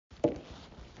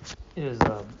It is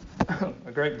a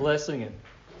great blessing and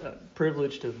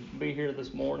privilege to be here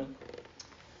this morning.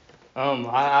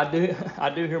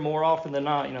 I do hear more often than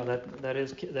not, that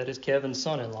is Kevin's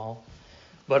son-in-law,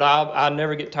 but I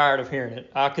never get tired of hearing it.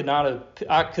 I could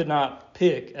not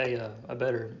pick a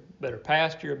better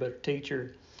pastor, a better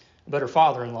teacher, a better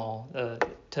father-in-law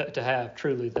to have.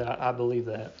 Truly, that I believe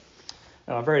that.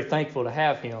 I'm very thankful to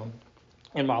have him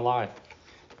in my life.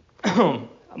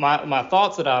 My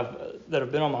thoughts that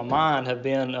have been on my mind have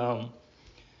been,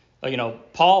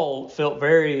 Paul felt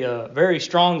very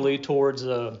strongly towards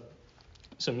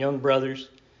some young brothers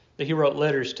that he wrote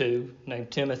letters to,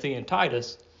 named Timothy and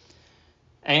Titus,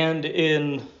 and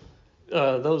in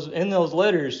those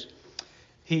letters,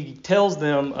 he tells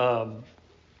them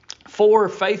 4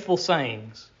 faithful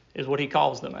sayings is what he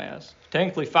calls them as.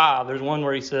 Technically 5. There's one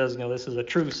where he says, this is a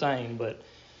true saying, but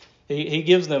he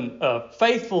gives them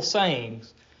faithful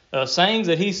sayings. Sayings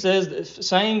that he says,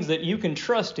 sayings that you can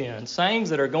trust in, sayings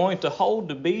that are going to hold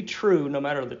to be true no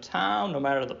matter the time, no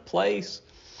matter the place,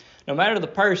 no matter the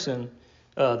person.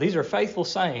 These are faithful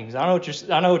sayings. I know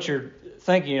what you're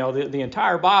thinking. The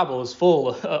entire Bible is full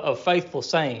of faithful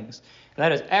sayings. And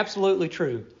that is absolutely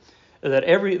true. That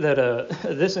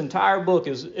this entire book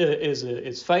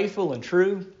is faithful and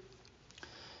true.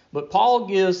 But Paul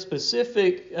gives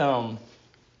specific.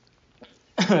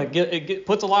 It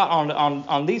puts a lot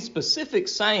on these specific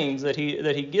sayings that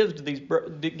he gives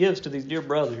to these dear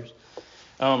brothers.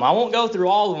 I won't go through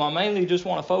all of them. I mainly just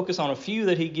want to focus on a few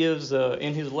that he gives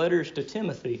in his letters to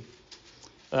Timothy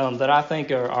that I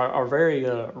think are very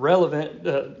relevant.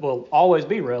 Will always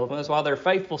be relevant. That's why they're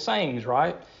faithful sayings,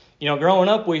 right? Growing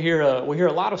up, we hear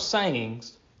a lot of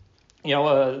sayings.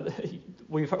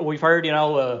 We've heard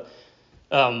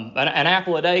an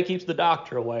apple a day keeps the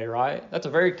doctor away, right? That's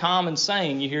a very common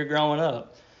saying you hear growing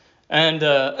up. And,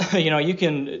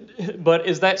 but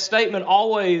is that statement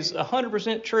always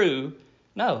 100% true?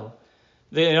 No.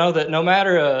 That no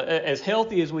matter as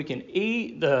healthy as we can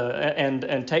eat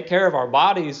and take care of our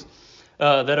bodies,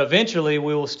 that eventually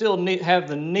we will still have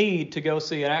the need to go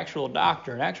see an actual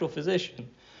doctor, an actual physician.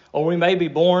 Or we may be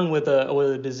born with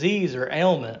a disease or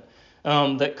ailment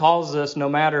that causes us, no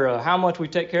matter how much we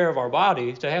take care of our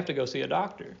bodies, to have to go see a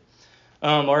doctor.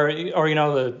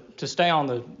 To stay on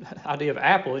the idea of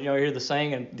apple, you hear the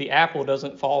saying, and the apple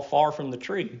doesn't fall far from the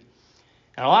tree.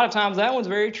 And a lot of times that one's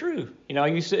very true.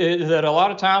 You see that a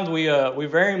lot of times we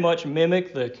very much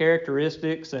mimic the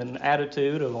characteristics and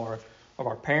attitude of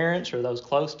our parents or those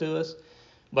close to us.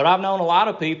 But I've known a lot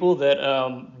of people that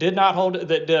did not hold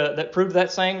that proved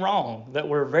that saying wrong, that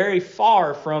were very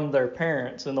far from their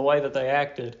parents in the way that they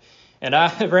acted. And I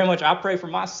pray for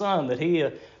my son that he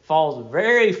falls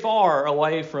very far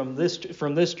away from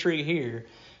this tree here,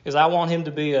 because I want him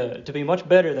to be much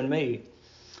better than me.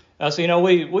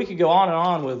 We could go on and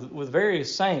on with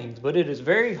various sayings, but it is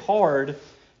very hard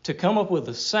to come up with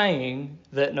a saying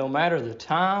that no matter the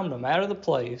time, no matter the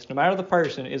place, no matter the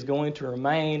person, is going to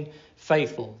remain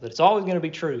faithful, that it's always going to be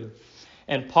true.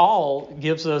 And Paul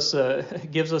gives us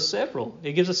several.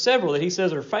 He gives us several that he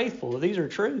says are faithful. These are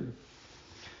true.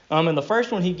 And the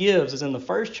first one he gives is in the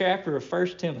first chapter of 1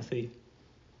 Timothy.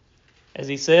 As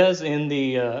he says in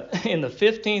the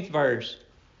 15th verse,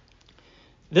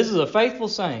 "This is a faithful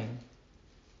saying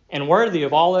and worthy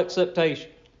of all acceptation,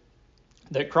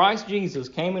 that Christ Jesus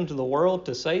came into the world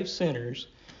to save sinners,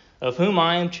 of whom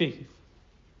I am chief.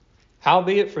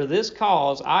 Howbeit for this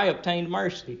cause I obtained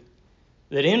mercy,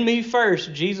 that in me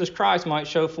first Jesus Christ might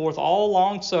show forth all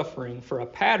long-suffering for a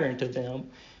pattern to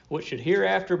them which should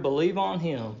hereafter believe on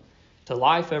him to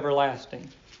life everlasting."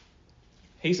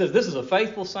 He says this is a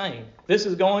faithful saying. This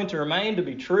is going to remain to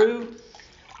be true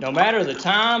no matter the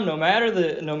time, no matter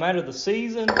the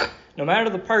season, no matter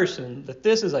the person, that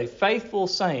this is a faithful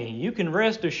saying. You can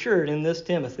rest assured in this,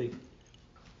 Timothy.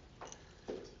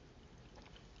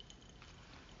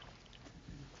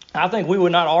 I think we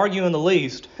would not argue in the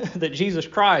least that Jesus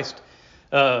Christ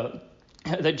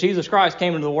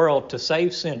came into the world to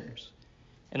save sinners.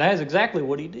 And that is exactly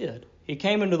what he did. He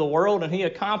came into the world and he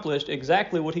accomplished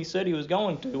exactly what he said he was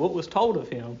going to, what was told of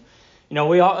him. I've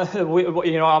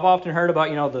often heard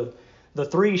about, the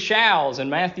 3 shalls in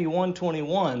Matthew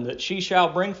 1:21, that she shall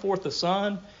bring forth a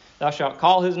son, thou shalt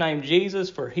call his name Jesus,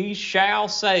 for he shall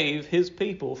save his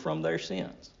people from their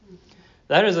sins.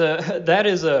 That is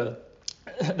a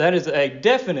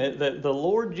definite that the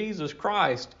Lord Jesus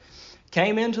Christ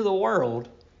came into the world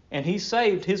and he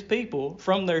saved his people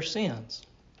from their sins.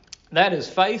 That is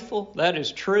faithful. That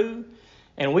is true.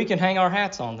 And we can hang our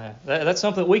hats on that. That's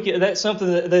something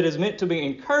that is meant to be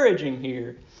encouraging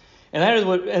here. And that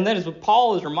is what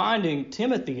Paul is reminding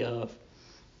Timothy of.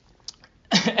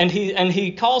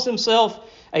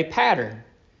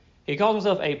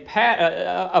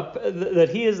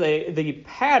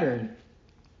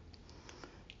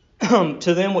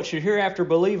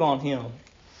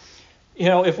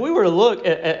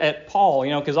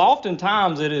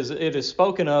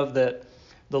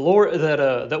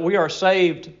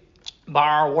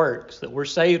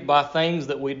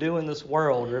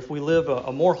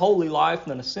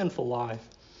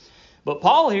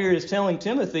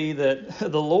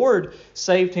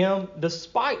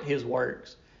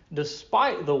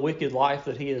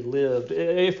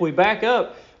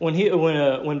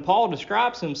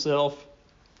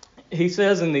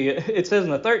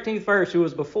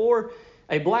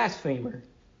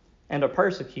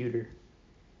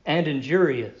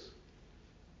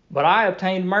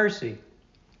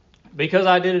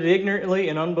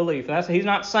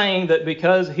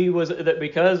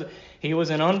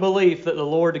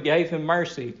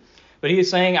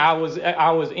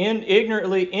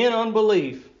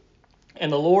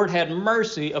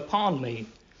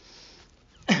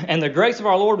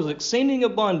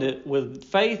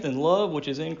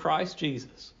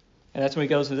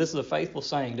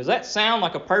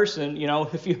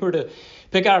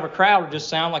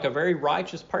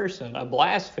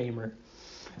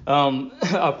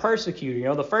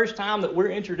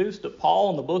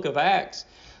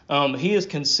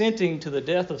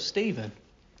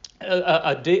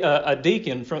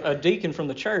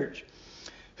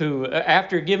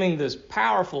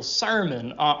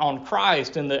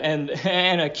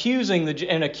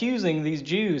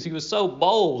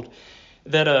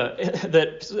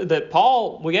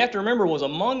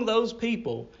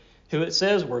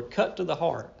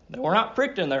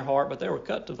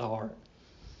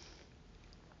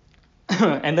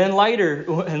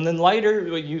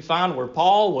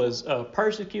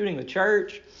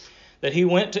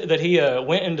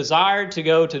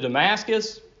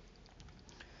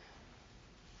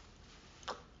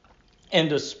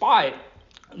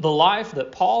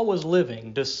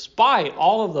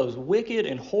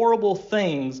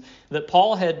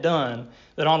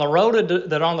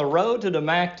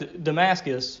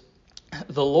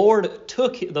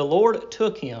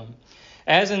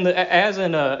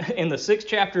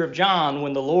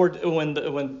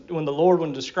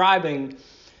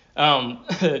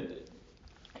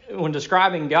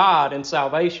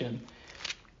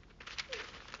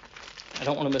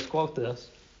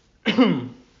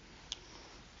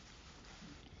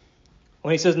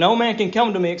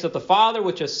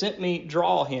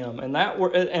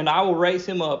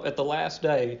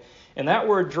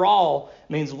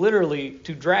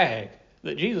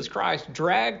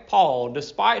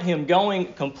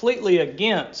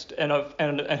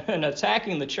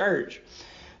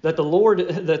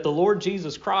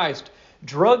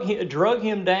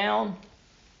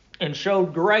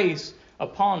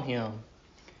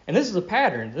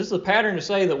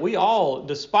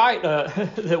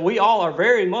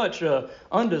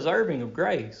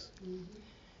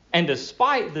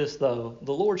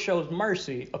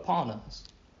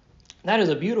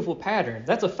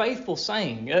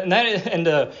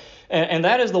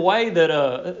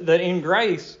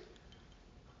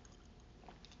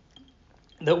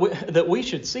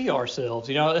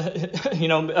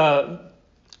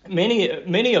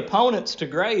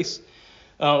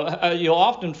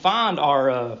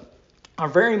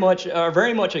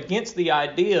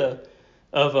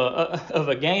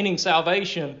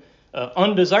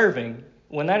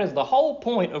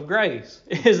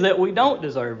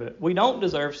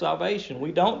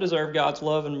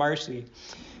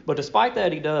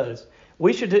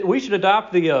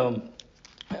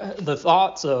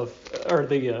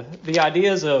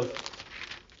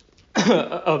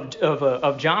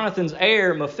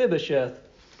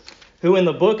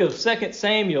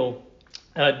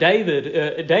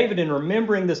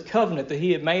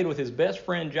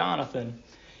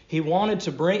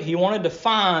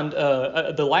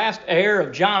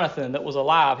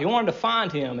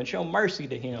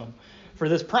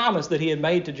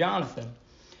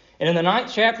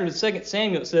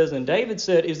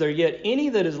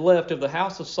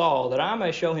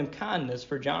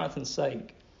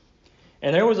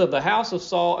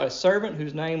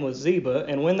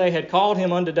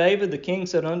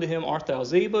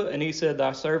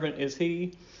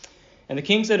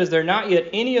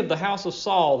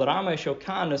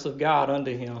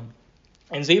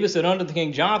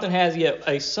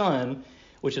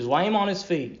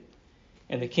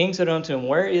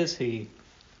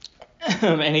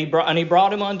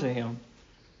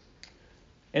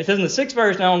 And it says in the 6th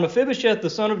verse, now when Mephibosheth, the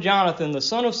son of Jonathan, the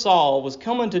son of Saul, was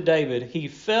come unto David, he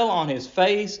fell on his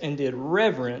face and did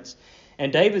reverence.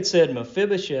 And David said,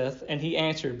 Mephibosheth, and he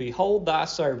answered, Behold thy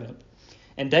servant.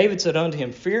 And David said unto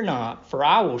him, Fear not, for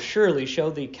I will surely show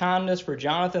thee kindness for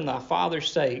Jonathan thy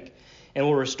father's sake, and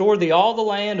will restore thee all the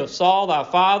land of Saul thy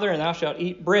father, and thou shalt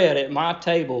eat bread at my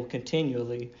table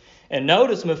continually. And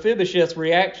notice Mephibosheth's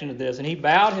reaction to this. And he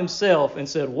bowed himself and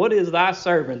said, What is thy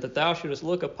servant that thou shouldest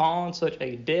look upon such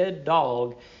a dead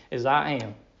dog as I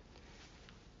am?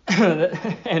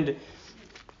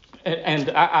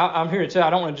 I'm here to tell you, I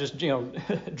don't want to just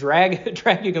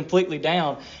drag you completely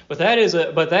down, but that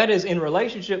is in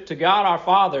relationship to God our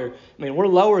Father. I mean, we're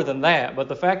lower than that, but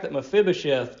the fact that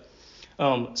Mephibosheth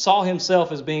saw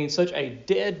himself as being such a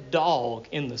dead dog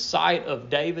in the sight of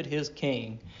David his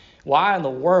king. Why in the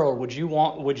world would you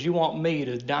want me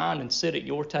to dine and sit at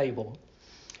your table?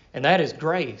 And that is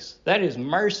grace. That is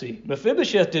mercy.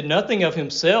 Mephibosheth did nothing of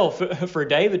himself for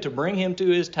David to bring him to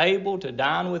his table, to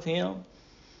dine with him.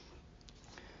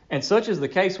 And such is the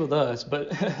case with us,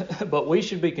 but we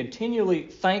should be continually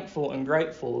thankful and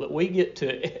grateful that we get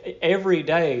to every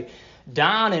day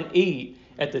dine and eat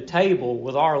at the table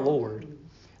with our Lord.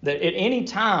 That at any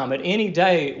time, at any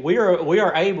day, we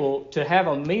are able to have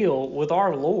a meal with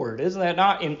our Lord. Isn't that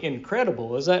not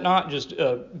incredible? Is that not just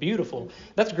beautiful?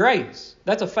 That's grace.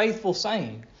 That's a faithful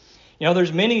saying. You know, there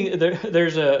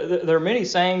are many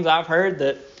sayings I've heard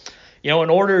that, you know, in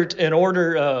order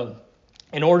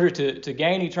to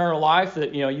gain eternal life,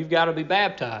 that, you know, you've got to be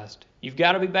baptized. You've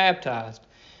got to be baptized.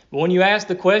 But when you ask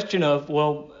the question of,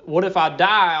 well, what if I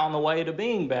die on the way to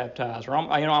being baptized? Or I'm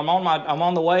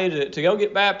on the way to go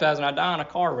get baptized and I die in a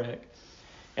car wreck.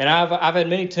 And I've had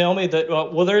many tell me that,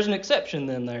 well, there's an exception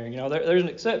then there. You know, there's an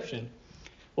exception.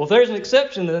 Well, if there's an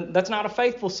exception, then that's not a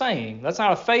faithful saying. That's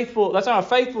not a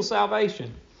faithful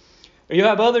salvation. Or you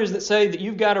have others that say that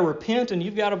you've got to repent and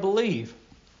you've got to believe.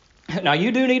 Now,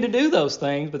 you do need to do those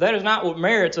things, but that is not what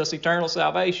merits us eternal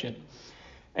salvation.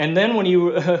 And then when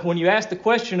you ask the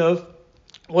question of,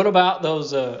 what about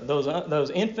those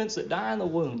infants that die in the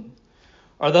womb,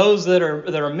 or those that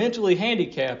are mentally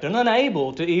handicapped and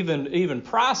unable to even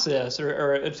process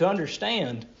or to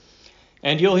understand?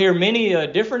 And you'll hear many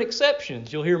different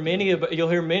exceptions. You'll hear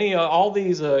many all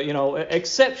these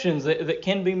exceptions that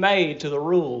can be made to the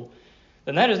rule.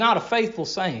 Then that is not a faithful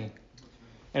saying.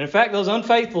 And in fact, those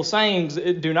unfaithful sayings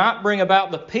do not bring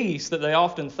about the peace that they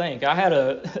often think. I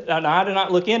did not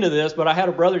look into this, but I had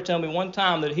a brother tell me one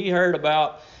time that he heard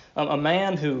about a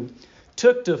man who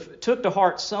took to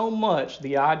heart so much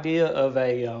the idea of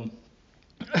an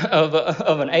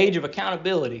age of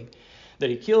accountability that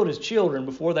he killed his children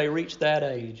before they reached that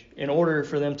age in order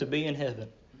for them to be in heaven.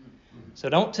 So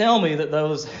don't tell me that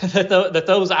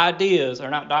those ideas are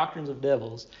not doctrines of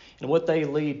devils and what they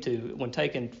lead to when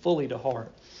taken fully to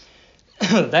heart.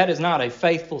 That is not a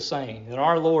faithful saying. That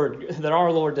our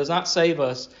Lord does not save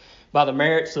us by the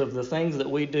merits of the things that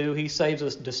we do. He saves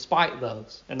us despite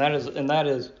those, and that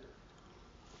is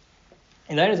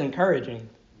encouraging.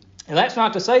 And that's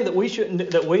not to say that we shouldn't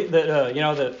that we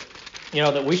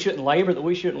shouldn't labor, that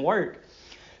we shouldn't work.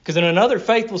 Because in another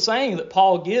faithful saying that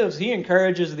Paul gives, he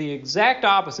encourages the exact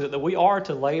opposite, that we are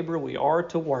to labor, we are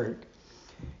to work.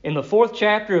 In the 4th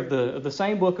chapter of the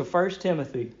same book of 1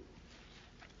 Timothy,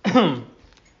 in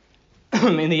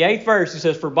the 8th verse, he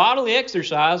says, For bodily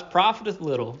exercise profiteth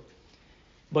little,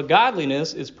 but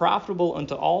godliness is profitable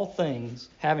unto all things,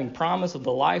 having promise of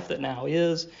the life that now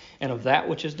is, and of that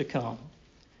which is to come.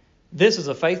 This is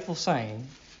a faithful saying,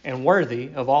 and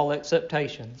worthy of all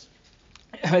acceptations.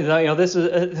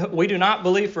 We do not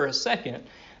believe for a second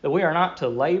that we are not to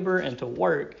labor and to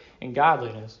work in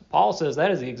godliness. Paul says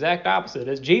that is the exact opposite,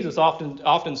 as Jesus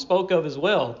often spoke of as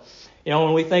well. You know,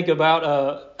 when we think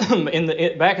about back in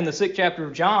the 6th chapter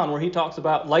of John, where he talks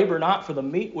about labor not for the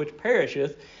meat which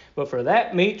perisheth, but for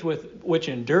that meat which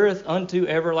endureth unto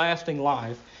everlasting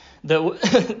life.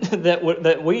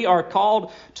 That we are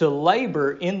called to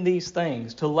labor in these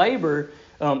things, to labor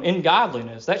in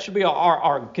godliness. That should be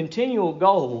our continual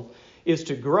goal, is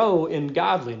to grow in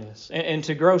godliness and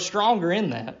to grow stronger in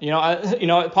that.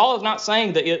 Paul is not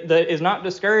saying that that is not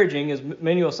discouraging, as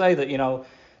many will say, that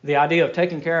the idea of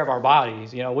taking care of our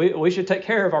bodies. We should take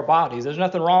care of our bodies. There's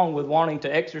nothing wrong with wanting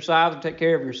to exercise and take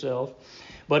care of yourself,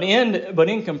 but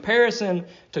in comparison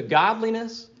to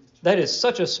godliness, that is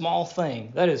such a small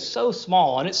thing. That is so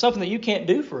small, and it's something that you can't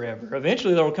do forever.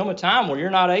 Eventually, there will come a time where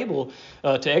you're not able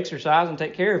to exercise and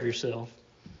take care of yourself.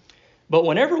 But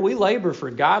whenever we labor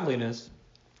for godliness,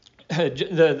 as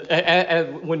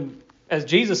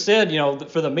Jesus said,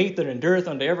 for the meat that endureth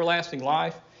unto everlasting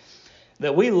life,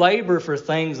 that we labor for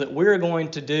things that we're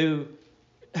going to do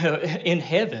in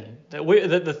heaven.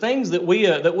 That the things that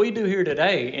we do here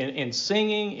today in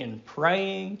singing, in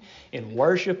praying, in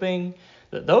worshiping,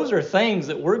 that those are things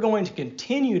that we're going to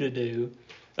continue to do,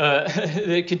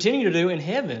 in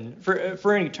heaven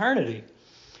for an eternity.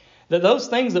 That those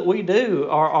things that we do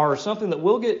are something that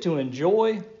we'll get to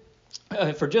enjoy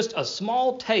for just a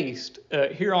small taste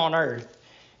here on earth.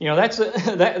 You know,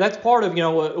 that's part of, you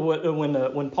know,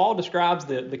 when Paul describes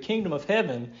the kingdom of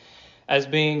heaven as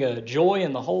being joy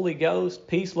in the Holy Ghost,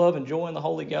 peace, love, and joy in the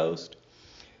Holy Ghost,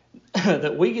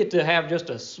 that we get to have just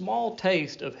a small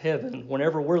taste of heaven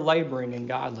whenever we're laboring in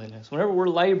godliness, whenever we're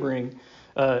laboring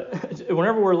to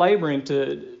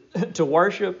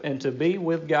worship and to be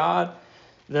with God,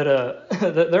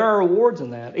 that there are rewards in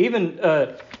that. Even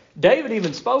David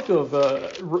even spoke of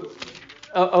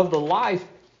the life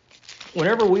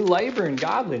whenever we labor in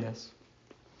godliness.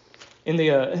 In the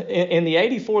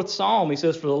 84th Psalm, he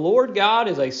says, "For the Lord God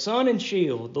is a sun and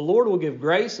shield. The Lord will give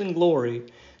grace and glory.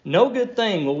 No good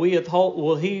thing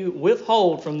will he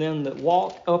withhold from them that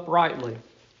walk uprightly."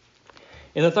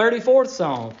 In the 34th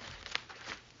Psalm,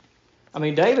 I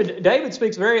mean, David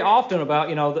speaks very often about,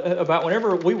 you know, about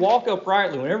whenever we walk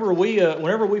uprightly, whenever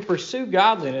we pursue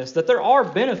godliness, that there are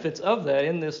benefits of that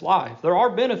in this life. There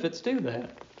are benefits to that.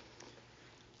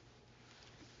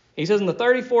 He says in the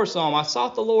 34th Psalm, "I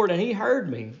sought the Lord, and He heard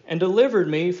me and delivered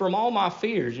me from all my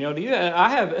fears." You know, if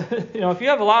you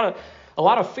have a lot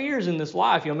of fears in this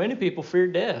life, you know, many people fear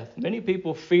death. Many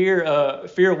people fear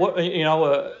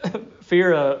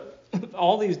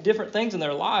all these different things in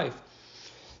their life.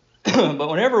 But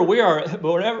whenever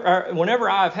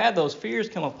I've had those fears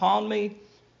come upon me,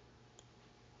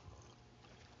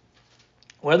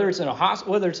 whether it's in a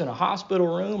hospital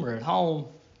room or at home,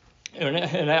 and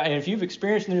if you've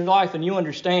experienced it in your life, then you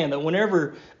understand that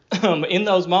whenever in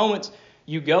those moments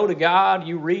you go to God,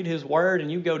 you read His Word, and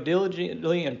you go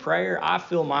diligently in prayer, I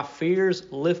feel my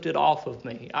fears lifted off of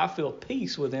me. I feel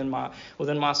peace within my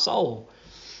soul.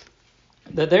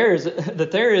 That there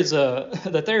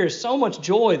is so much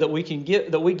joy that we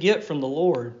get from the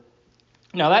Lord.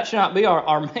 Now, that should not be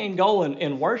our main goal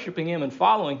in worshiping Him and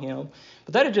following Him,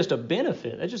 but that is just a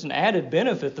benefit. That's just an added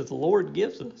benefit that the Lord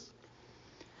gives us.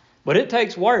 But it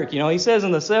takes work. You know, he says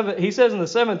in the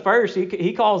seventh verse,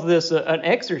 he calls this an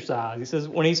exercise. He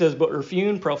says, "But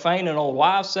refuse profane and old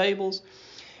wives' sables,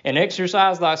 and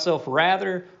exercise thyself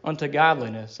rather unto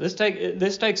godliness." This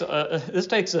takes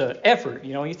effort.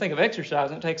 You know, when you think of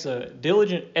exercise, it takes a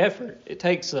diligent effort. It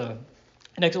takes a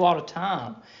lot of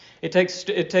time. It's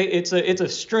a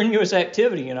strenuous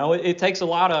activity. You know, it takes a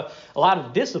lot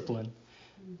of discipline.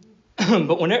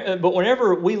 But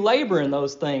whenever we labor in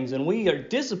those things and we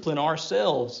discipline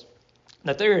ourselves,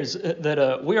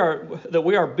 that we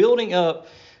are building up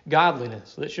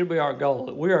godliness. That should be our goal.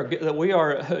 That we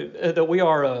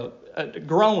are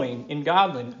growing in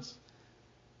godliness.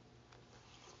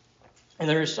 And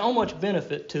there is so much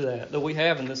benefit to that we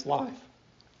have in this life.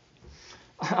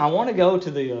 I want to go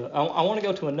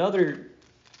to another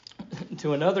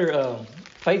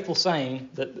faithful saying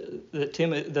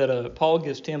that Paul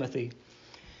gives Timothy.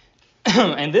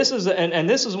 and this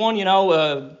is one, you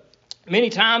know, many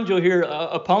times you'll hear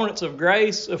opponents of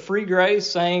grace, of free grace,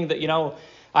 saying that, you know,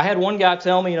 I had one guy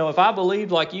tell me, you know, if I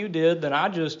believed like you did, then I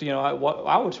just, you know,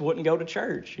 I just wouldn't go to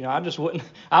church. You know,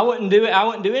 I wouldn't do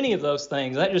any of those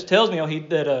things. That just tells me, you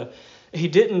know, he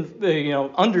didn't, you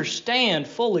know, understand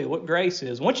fully what grace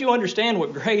is. Once you understand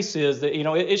what grace is, that, you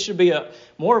know, it should be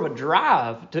more of a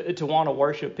drive to want to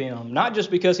worship Him, not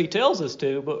just because He tells us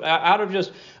to, but out of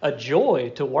just a joy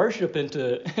to worship and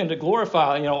to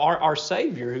glorify, you know, our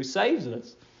Savior who saves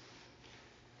us.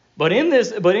 But in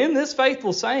this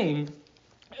faithful saying,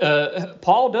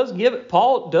 Paul does give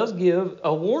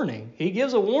a warning. He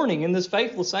gives a warning in this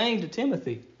faithful saying to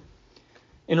Timothy.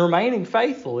 In remaining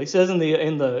faithful, he says in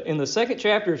the second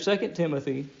chapter of 2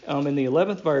 Timothy, in the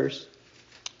 11th verse,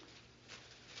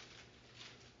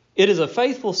 "It is a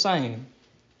faithful saying,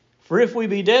 for if we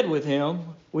be dead with Him,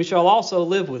 we shall also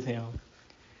live with Him.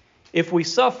 If we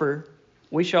suffer,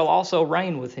 we shall also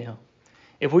reign with Him.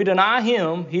 If we deny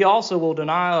Him, He also will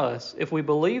deny us. If we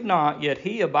believe not, yet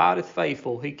He abideth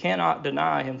faithful. He cannot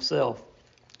deny Himself."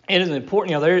 It is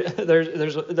important, you know,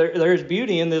 there's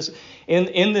beauty in this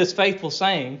faithful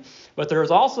saying, but there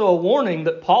is also a warning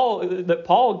that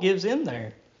Paul gives in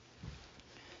there.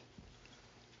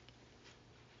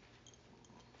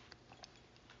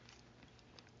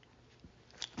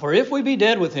 For if we be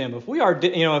dead with Him, if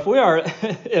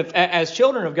as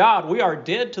children of God, we are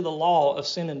dead to the law of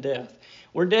sin and death.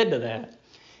 We're dead to that,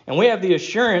 and we have the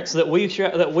assurance that we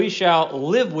shall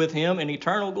live with Him in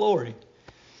eternal glory.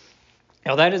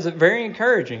 Now that is very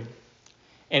encouraging.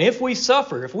 And if we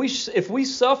suffer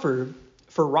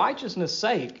for righteousness'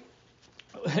 sake,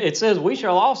 it says we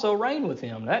shall also reign with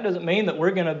him. That doesn't mean that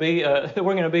we're going to be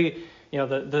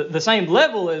the same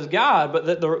level as God, but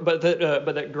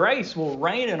that grace will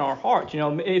reign in our hearts.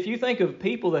 If you think of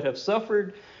people that have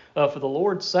suffered for the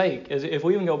Lord's sake, as if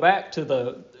we even go back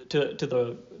to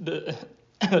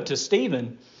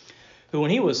Stephen, who when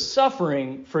he was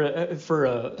suffering for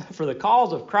the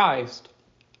cause of Christ,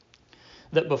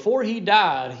 that before he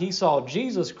died, he saw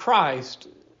Jesus Christ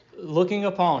looking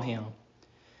upon him.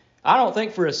 I don't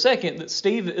think for a second that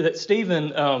Stephen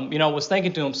was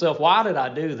thinking to himself, why did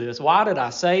I do this? Why did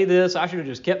I say this? I should have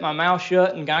just kept my mouth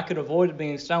shut and I could have avoided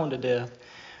being stoned to death.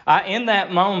 In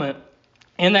that moment,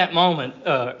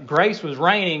 grace was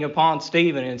raining upon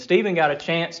Stephen, and Stephen got a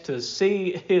chance to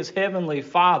see his heavenly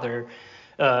Father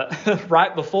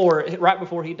right before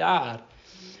he died.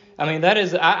 I mean, that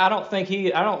is. I don't think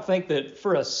that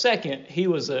for a second he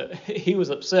was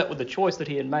upset with the choice that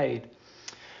he had made.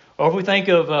 Or if we think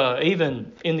of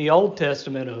even in the Old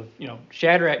Testament of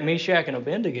Shadrach, Meshach, and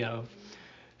Abednego,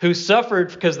 who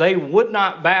suffered because they would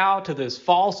not bow to this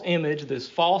false image, this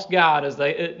false god,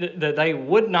 that they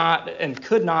would not and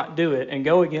could not do it and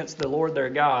go against the Lord their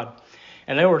God.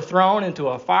 And they were thrown into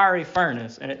a fiery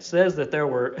furnace. And it says that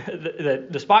that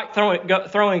despite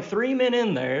throwing 3 men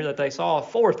in there, that they saw a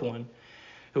fourth one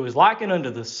who was likened unto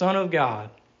the Son of God.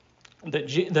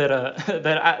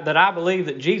 That I believe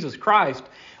that Jesus Christ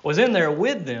was in there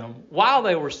with them while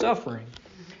they were suffering.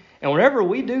 And whenever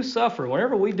we do suffer,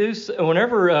 whenever we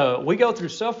go through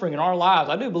suffering in our lives,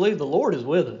 I do believe the Lord is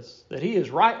with us, that He is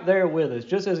right there with us,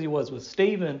 just as He was with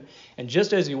Stephen and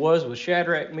just as He was with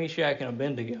Shadrach, Meshach, and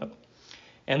Abednego.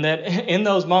 And that in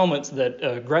those moments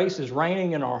that grace is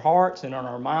reigning in our hearts and in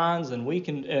our minds, and we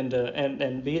can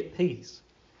and be at peace.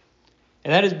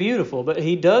 And that is beautiful. But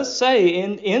He does say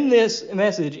in this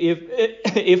message,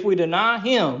 if we deny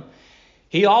Him,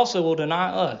 He also will deny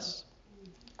us.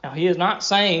 Now, He is not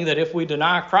saying that if we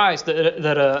deny Christ,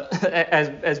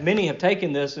 as many have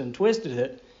taken this and twisted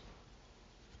it,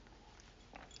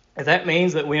 that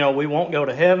means that we won't go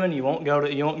to heaven. You won't go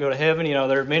to heaven.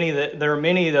 There are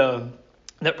many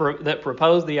that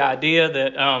propose the idea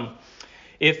that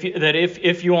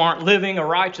if you aren't living a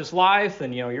righteous life,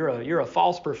 then you're a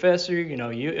false professor.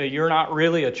 You're not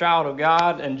really a child of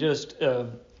God, and just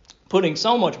putting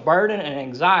so much burden and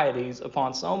anxieties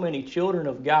upon so many children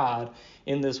of God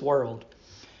in this world.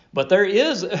 But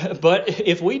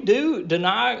if we do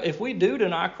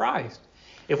deny Christ,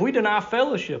 if we deny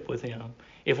fellowship with Him,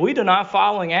 if we deny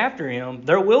following after Him,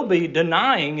 there will be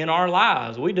denying in our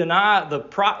lives. We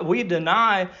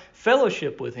deny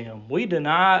fellowship with Him. We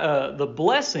deny the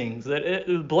blessings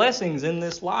in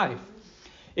this life.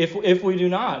 If we do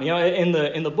not, in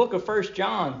the book of 1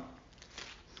 John,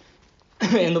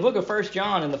 in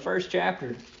the first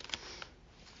chapter,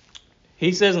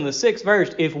 he says in the 6th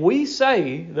verse, if we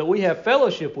say that we have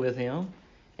fellowship with Him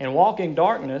and walk in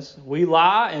darkness, we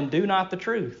lie and do not the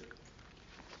truth.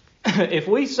 If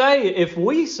we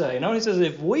say, no, he says,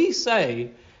 if we say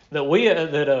that we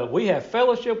have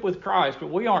fellowship with Christ, but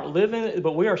we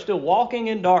are still walking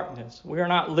in darkness. We are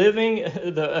not living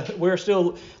we're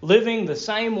still living the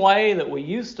same way that we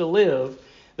used to live.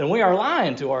 Then we are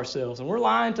lying to ourselves, and we're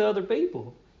lying to other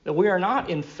people, that we are not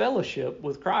in fellowship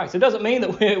with Christ. It doesn't mean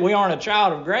that we aren't a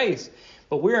child of grace,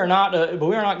 but we are not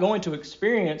going to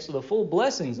experience the full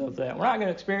blessings of that. We're not going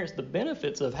to experience the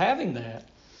benefits of having that.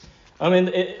 I mean,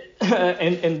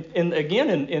 and again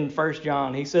in 1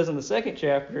 John, he says in the 2nd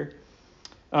chapter,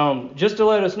 just to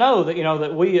let us know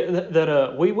that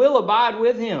we will abide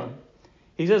with Him.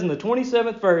 He says in the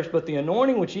 27th verse, but the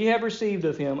anointing which ye have received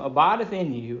of Him abideth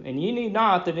in you, and ye need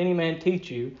not that any man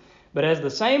teach you, but as the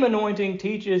same anointing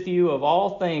teacheth you of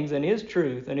all things, and is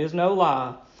truth, and is no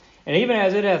lie, and even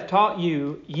as it hath taught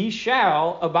you, ye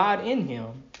shall abide in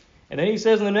Him. And then he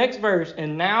says in the next verse,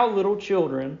 and now little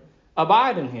children,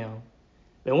 abide in Him,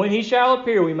 that when He shall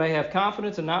appear, we may have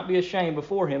confidence and not be ashamed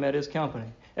before Him at His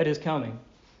coming.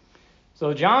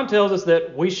 So John tells us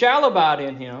that we shall abide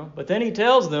in Him, but then he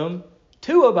tells them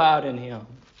to abide in Him.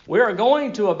 We are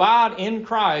going to abide in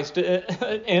Christ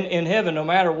in heaven no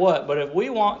matter what. But if we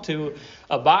want to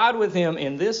abide with Him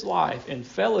in this life, in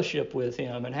fellowship with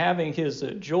Him, and having His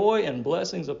joy and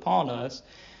blessings upon us,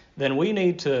 then we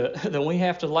have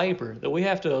to labor. That we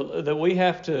have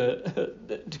to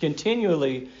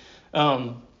continually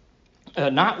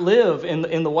not live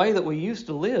in the way that we used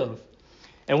to live,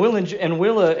 and we'll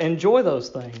enjoy those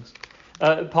things.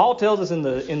 Paul tells us in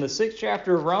the 6th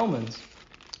chapter of Romans,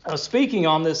 speaking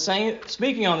on this same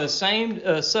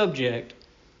subject,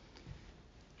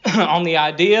 on the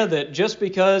idea that just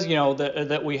because,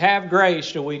 that we have grace,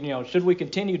 should we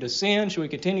continue to sin? Should we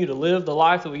continue to live the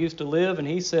life that we used to live? And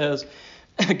he says,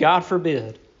 God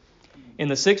forbid. In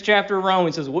the 6th chapter of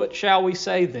Romans, he says, what shall we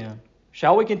say then?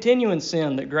 Shall we continue in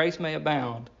sin that grace may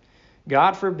abound?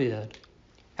 God forbid.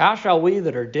 How shall we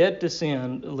that are dead to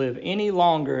sin live any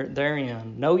longer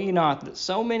therein? Know ye not that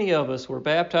so many of us were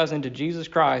baptized into Jesus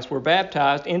Christ, were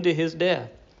baptized into his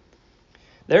death?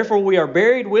 Therefore we are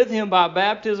buried with him by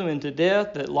baptism into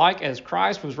death, that like as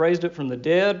Christ was raised up from the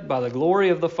dead by the glory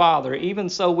of the Father, even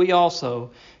so we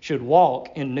also should walk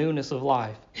in newness of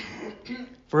life.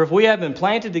 For if we have been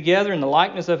planted together in the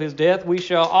likeness of his death, we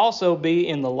shall also be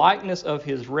in the likeness of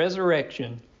his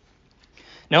resurrection.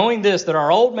 Knowing this, that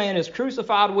our old man is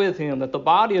crucified with him, that the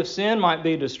body of sin might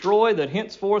be destroyed, that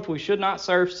henceforth we should not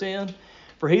serve sin.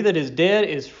 For he that is dead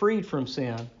is freed from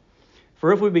sin.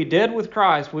 For if we be dead with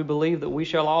Christ, we believe that we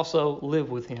shall also live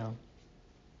with him.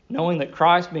 Knowing that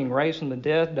Christ, being raised from the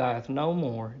dead, dieth no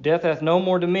more. Death hath no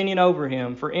more dominion over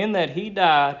him. For in that he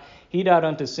died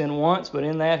unto sin once, but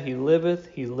in that he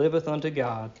liveth unto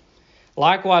God.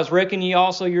 Likewise reckon ye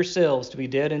also yourselves to be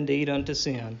dead indeed unto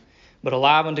sin, but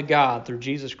alive unto God through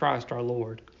Jesus Christ our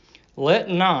Lord. Let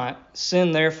not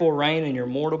sin therefore reign in your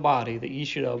mortal body, that ye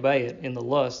should obey it in the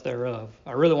lust thereof.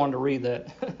 I really wanted to read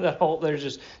that.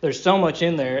 There's so much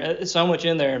in there,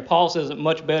 and Paul says it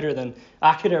much better than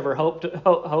I could ever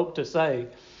hope to say.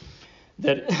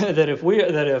 That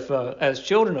if as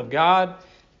children of God,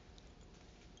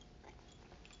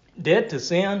 dead to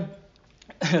sin,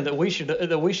 that we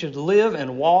should live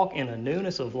and walk in a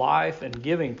newness of life and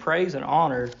giving praise and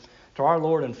honor to our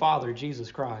Lord and Father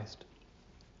Jesus Christ.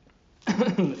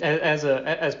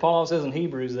 as Paul says in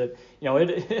Hebrews, that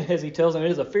as he tells them,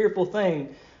 it is a fearful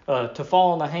thing to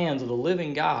fall in the hands of the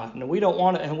living God, and we don't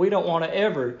want to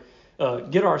ever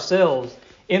get ourselves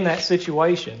in that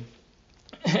situation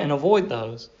and avoid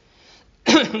those.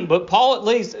 But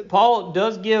Paul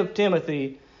does give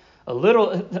Timothy a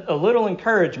little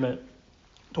encouragement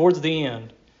towards the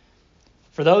end.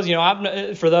 For those,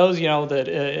 that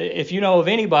if you know of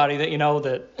anybody that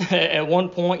that at one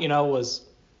point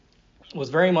was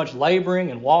very much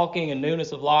laboring and walking in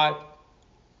newness of life,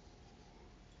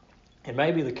 and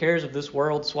maybe the cares of this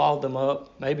world swallowed them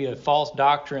up, maybe a false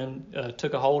doctrine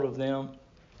took a hold of them,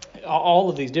 all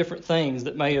of these different things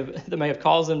that may have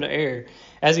caused them to err.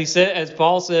 As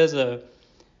Paul says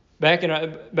back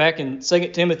in 2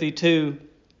 Timothy 2.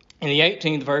 In the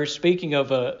 18th verse, speaking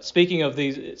of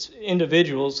these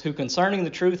individuals who concerning the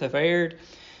truth have erred,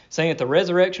 saying that the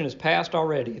resurrection is past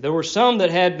already. There were some that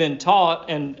had been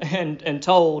taught and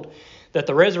told that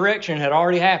the resurrection had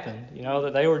already happened.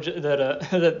 That they were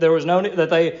that there was no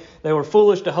that they were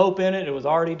foolish to hope in it. It was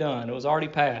already done. It was already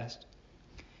past,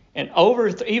 and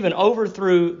even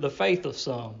overthrew the faith of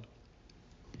some.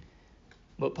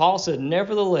 But Paul said,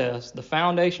 nevertheless, the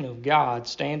foundation of God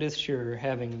standeth sure,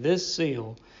 having this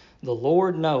seal. The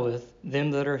Lord knoweth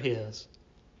them that are his.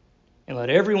 And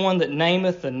let everyone that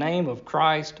nameth the name of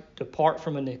Christ depart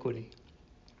from iniquity.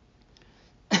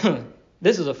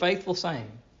 This is a faithful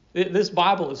saying. This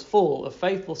Bible is full of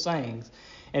faithful sayings,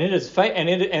 and it is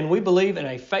and we believe in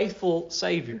a faithful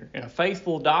Savior, in a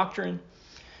faithful doctrine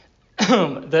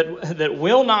that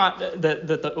will not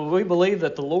we believe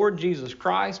that the Lord Jesus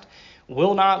Christ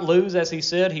will not lose, as he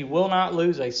said, he will not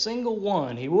lose a single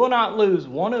one. He will not lose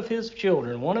one of his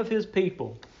children, one of his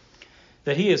people.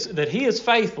 That he is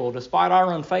faithful despite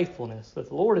our unfaithfulness. That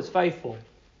the Lord is faithful,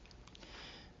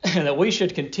 and that we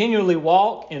should continually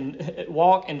walk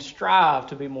and strive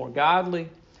to be more godly,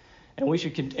 and we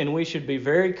should be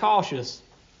very cautious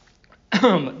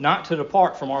not to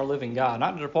depart from our living God,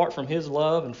 not to depart from His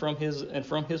love and from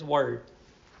His word.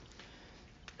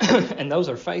 And those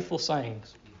are faithful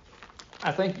sayings.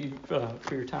 I thank you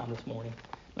for your time this morning.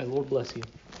 May the Lord bless you.